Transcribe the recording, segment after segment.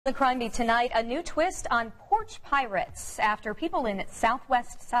The crime beat tonight, a new twist on porch pirates after people in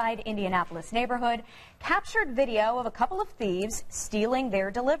southwest side Indianapolis neighborhood captured video of a couple of thieves stealing their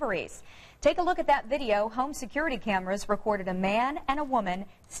deliveries. Take a look at that video. Home security cameras recorded a man and a woman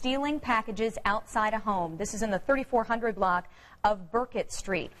stealing packages outside a home. This is in the 3400 block of Burkett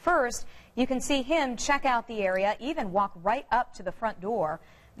Street. First, you can see him check out the area, even walk right up to the front door.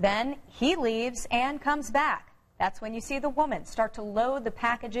 Then he leaves and comes back. That's when you see the woman start to load the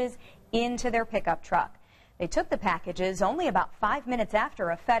packages into their pickup truck. They took the packages only about 5 minutes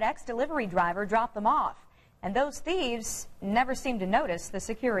after a FedEx delivery driver dropped them off. And those thieves never seemed to notice the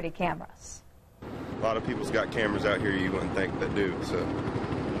security cameras. A lot of people's got cameras out here you wouldn't think they do. So,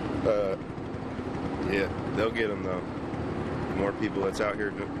 yeah, they'll get them though. The more people that's out here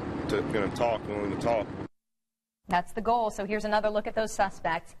going to talk, willing to talk. That's the goal. So here's another look at those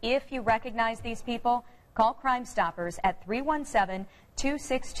suspects. If you recognize these people, call Crime Stoppers at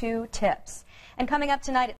 317-262-TIPS. And coming up tonight at